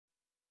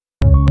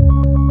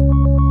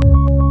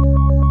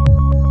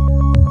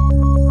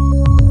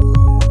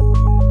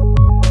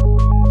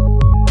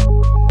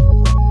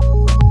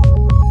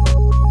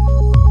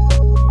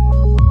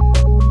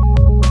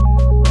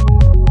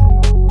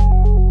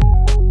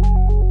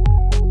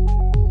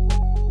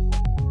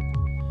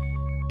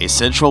A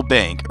central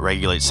bank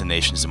regulates the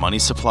nation's money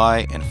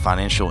supply and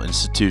financial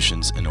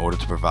institutions in order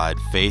to provide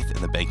faith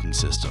in the banking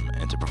system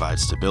and to provide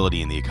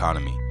stability in the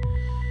economy.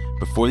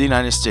 Before the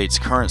United States'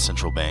 current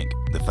central bank,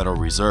 the Federal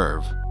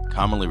Reserve,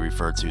 commonly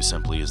referred to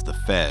simply as the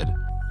Fed,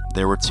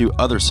 there were two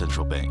other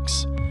central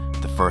banks.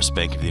 The First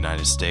Bank of the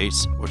United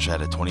States, which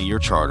had a 20-year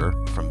charter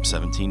from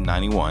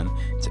 1791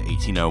 to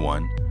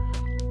 1801,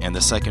 and the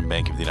Second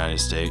Bank of the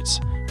United States,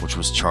 which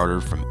was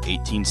chartered from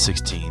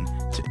 1816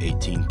 to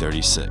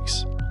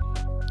 1836.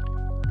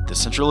 The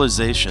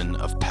centralization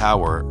of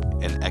power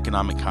and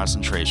economic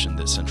concentration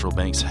that central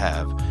banks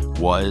have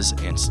was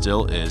and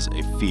still is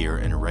a fear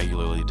and a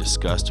regularly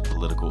discussed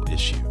political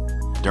issue.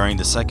 During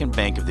the Second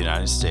Bank of the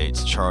United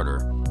States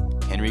charter,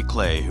 Henry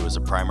Clay, who was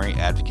a primary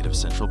advocate of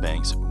central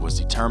banks, was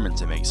determined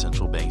to make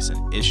central banks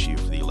an issue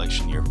for the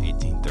election year of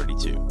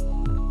 1832.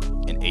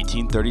 In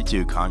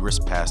 1832, Congress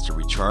passed a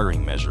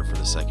rechartering measure for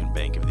the Second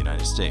Bank of the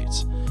United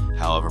States.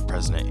 However,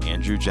 President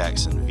Andrew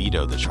Jackson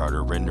vetoed the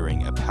charter,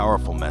 rendering a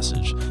powerful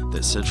message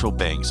that central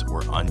banks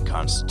were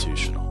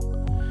unconstitutional.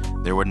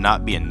 There would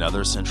not be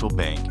another central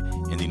bank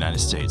in the United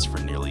States for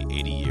nearly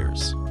 80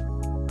 years.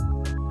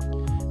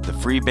 The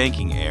free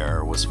banking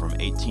era was from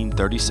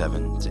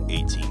 1837 to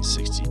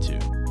 1862.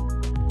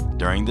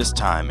 During this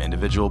time,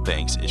 individual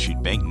banks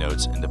issued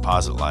banknotes and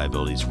deposit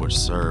liabilities which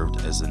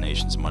served as the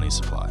nation's money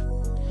supply.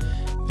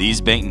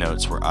 These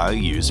banknotes were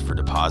IOUs for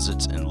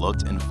deposits and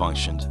looked and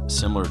functioned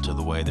similar to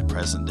the way that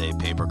present-day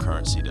paper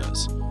currency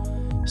does.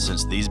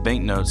 Since these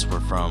banknotes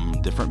were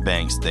from different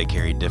banks, they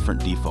carried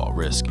different default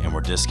risk and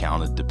were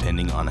discounted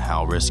depending on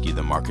how risky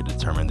the market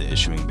determined the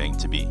issuing bank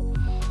to be.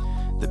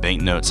 The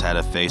banknotes had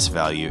a face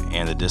value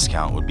and the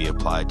discount would be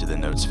applied to the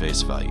note's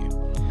face value.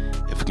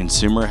 If a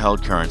consumer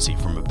held currency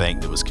from a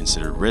bank that was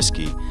considered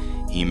risky,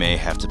 he may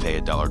have to pay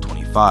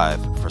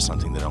 $1.25 for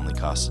something that only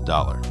cost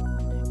 $1.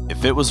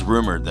 If it was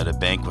rumored that a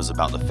bank was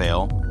about to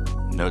fail,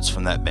 notes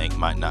from that bank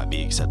might not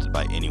be accepted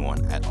by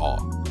anyone at all.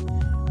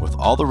 With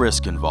all the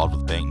risk involved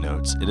with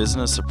banknotes, it isn't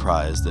a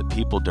surprise that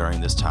people during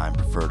this time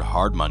preferred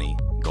hard money,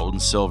 gold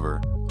and silver,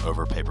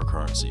 over paper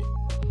currency.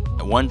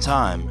 At one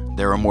time,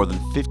 there were more than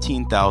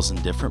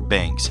 15,000 different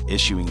banks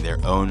issuing their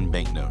own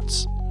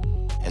banknotes.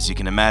 As you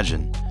can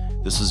imagine,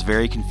 this was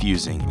very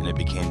confusing and it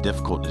became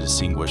difficult to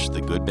distinguish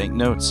the good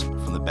banknotes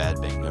from the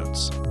bad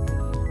banknotes.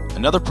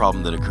 Another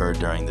problem that occurred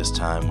during this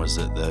time was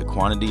that the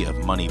quantity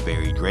of money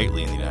varied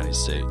greatly in the United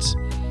States.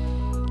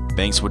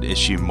 Banks would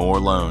issue more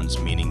loans,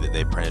 meaning that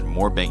they printed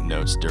more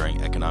banknotes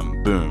during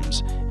economic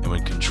booms and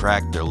would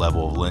contract their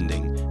level of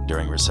lending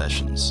during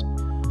recessions.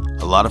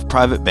 A lot of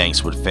private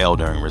banks would fail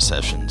during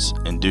recessions,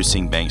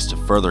 inducing banks to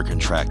further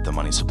contract the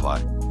money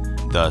supply.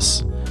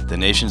 Thus, the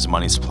nation's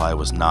money supply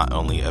was not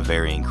only of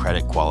varying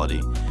credit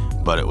quality,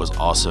 but it was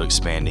also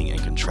expanding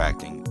and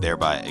contracting,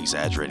 thereby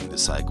exaggerating the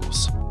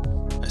cycles.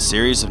 A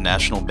series of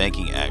national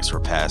banking acts were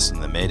passed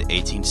in the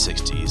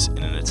mid-1860s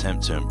in an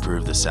attempt to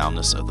improve the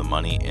soundness of the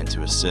money and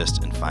to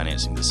assist in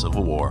financing the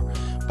Civil War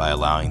by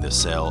allowing the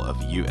sale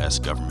of U.S.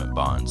 government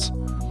bonds.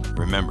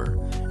 Remember,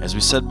 as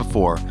we said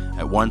before,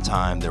 at one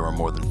time there were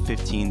more than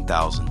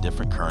 15,000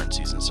 different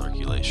currencies in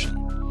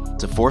circulation.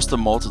 To force the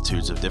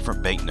multitudes of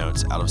different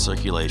banknotes out of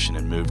circulation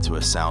and move to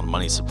a sound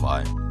money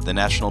supply, the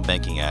National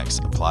Banking Acts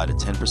applied a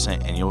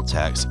 10% annual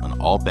tax on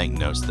all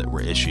banknotes that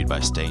were issued by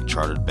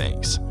state-chartered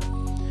banks.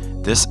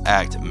 This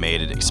act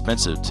made it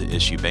expensive to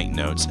issue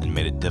banknotes and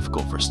made it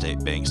difficult for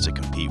state banks to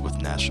compete with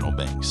national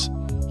banks.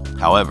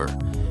 However,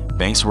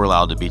 banks were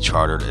allowed to be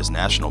chartered as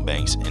national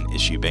banks and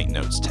issue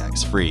banknotes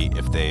tax-free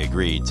if they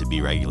agreed to be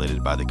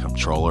regulated by the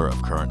Comptroller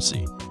of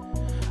Currency.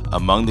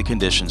 Among the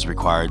conditions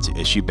required to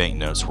issue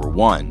banknotes were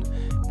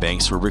 1.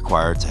 Banks were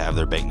required to have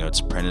their banknotes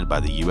printed by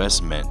the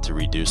U.S. Mint to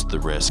reduce the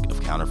risk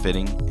of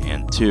counterfeiting,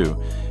 and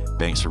 2.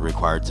 Banks were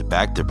required to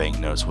back their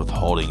banknotes with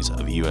holdings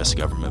of U.S.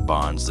 government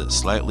bonds that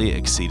slightly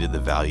exceeded the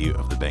value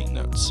of the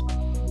banknotes.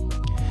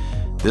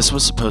 This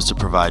was supposed to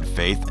provide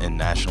faith in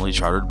nationally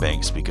chartered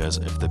banks because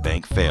if the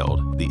bank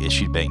failed, the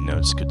issued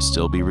banknotes could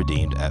still be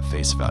redeemed at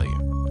face value.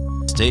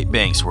 State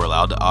banks were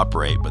allowed to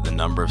operate, but the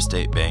number of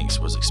state banks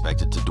was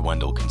expected to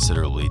dwindle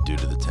considerably due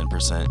to the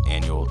 10%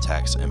 annual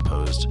tax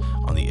imposed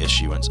on the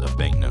issuance of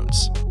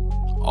banknotes.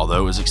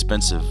 Although it was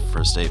expensive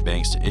for state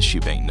banks to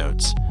issue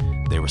banknotes,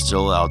 they were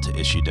still allowed to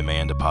issue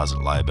demand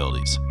deposit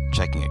liabilities,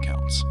 checking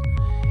accounts,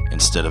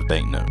 instead of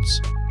banknotes.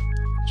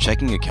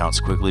 Checking accounts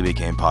quickly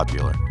became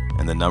popular,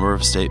 and the number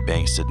of state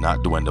banks did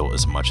not dwindle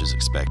as much as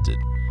expected.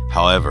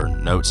 However,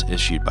 notes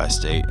issued by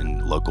state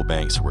and local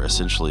banks were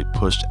essentially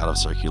pushed out of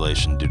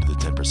circulation due to the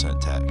 10%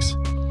 tax.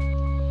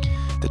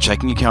 The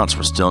checking accounts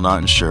were still not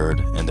insured,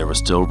 and there was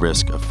still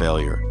risk of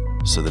failure,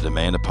 so the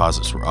demand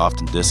deposits were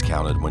often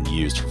discounted when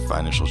used for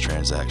financial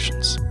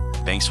transactions.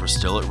 Banks were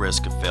still at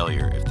risk of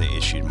failure if they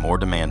issued more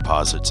demand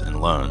deposits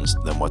and loans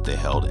than what they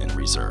held in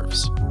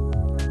reserves.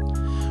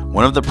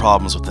 One of the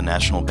problems with the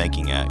National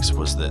Banking Acts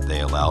was that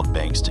they allowed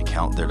banks to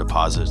count their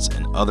deposits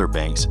in other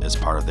banks as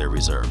part of their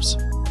reserves,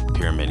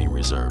 pyramiding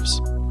reserves.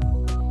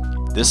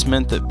 This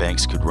meant that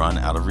banks could run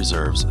out of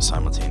reserves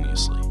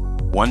simultaneously.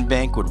 One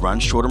bank would run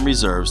short on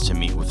reserves to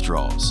meet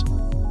withdrawals.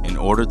 In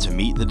order to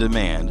meet the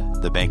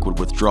demand, the bank would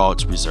withdraw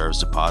its reserves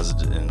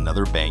deposited in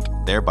another bank,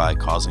 thereby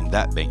causing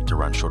that bank to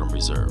run short on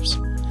reserves.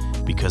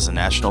 Because the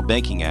National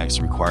Banking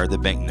Acts required the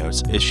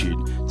banknotes issued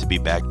to be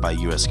backed by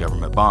U.S.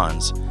 government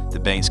bonds,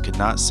 the banks could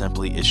not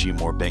simply issue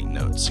more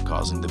banknotes,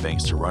 causing the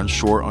banks to run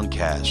short on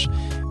cash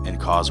and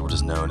cause what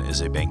is known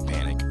as a bank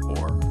panic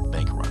or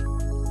bank run.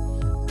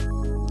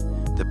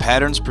 The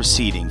patterns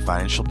preceding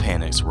financial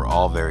panics were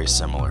all very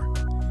similar.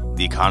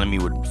 The economy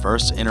would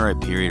first enter a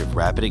period of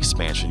rapid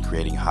expansion,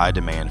 creating high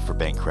demand for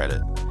bank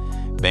credit.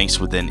 Banks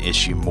would then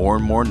issue more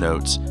and more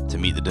notes to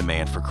meet the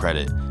demand for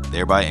credit,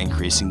 thereby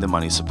increasing the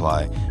money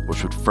supply,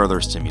 which would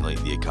further stimulate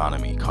the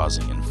economy,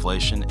 causing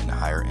inflation and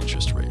higher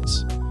interest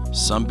rates.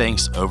 Some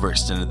banks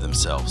overextended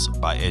themselves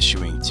by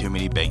issuing too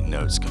many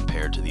banknotes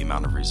compared to the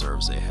amount of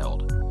reserves they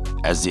held.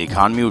 As the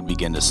economy would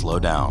begin to slow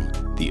down,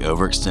 the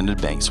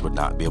overextended banks would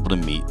not be able to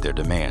meet their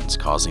demands,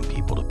 causing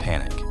people to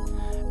panic.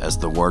 As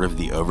the word of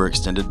the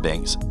overextended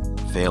banks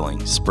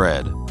failing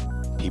spread,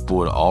 people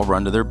would all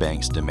run to their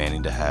banks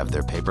demanding to have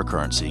their paper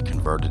currency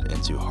converted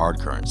into hard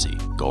currency,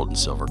 gold and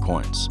silver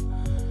coins.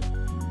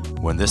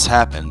 When this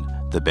happened,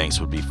 the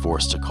banks would be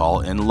forced to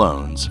call in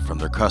loans from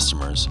their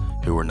customers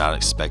who were not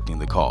expecting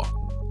the call.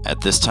 At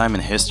this time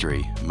in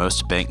history,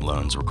 most bank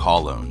loans were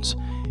call loans,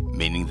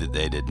 meaning that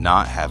they did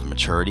not have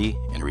maturity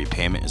and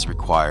repayment is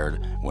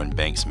required when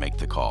banks make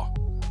the call.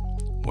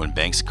 When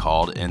banks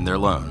called in their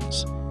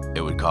loans,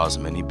 it would cause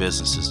many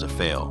businesses to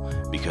fail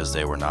because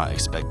they were not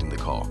expecting the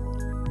call.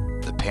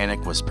 The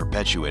panic was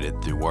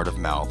perpetuated through word of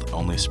mouth,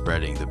 only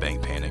spreading the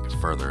bank panic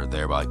further,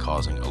 thereby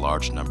causing a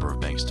large number of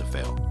banks to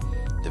fail.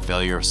 The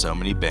failure of so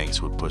many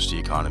banks would push the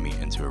economy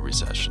into a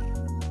recession.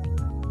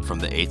 From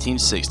the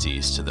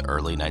 1860s to the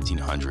early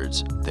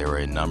 1900s, there were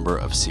a number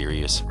of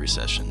serious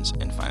recessions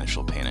and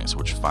financial panics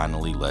which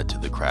finally led to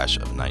the crash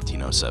of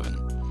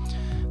 1907.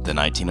 The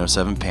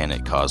 1907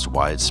 panic caused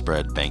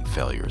widespread bank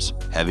failures,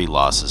 heavy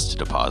losses to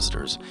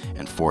depositors,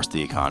 and forced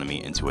the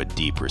economy into a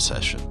deep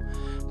recession.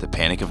 The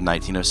Panic of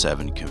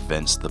 1907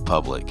 convinced the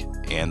public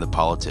and the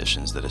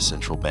politicians that a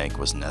central bank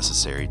was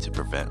necessary to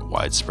prevent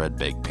widespread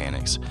bank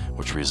panics,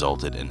 which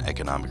resulted in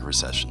economic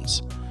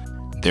recessions.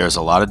 There is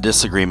a lot of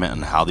disagreement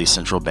on how these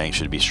central banks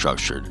should be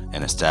structured,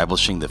 and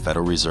establishing the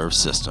Federal Reserve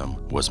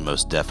System was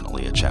most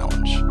definitely a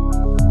challenge.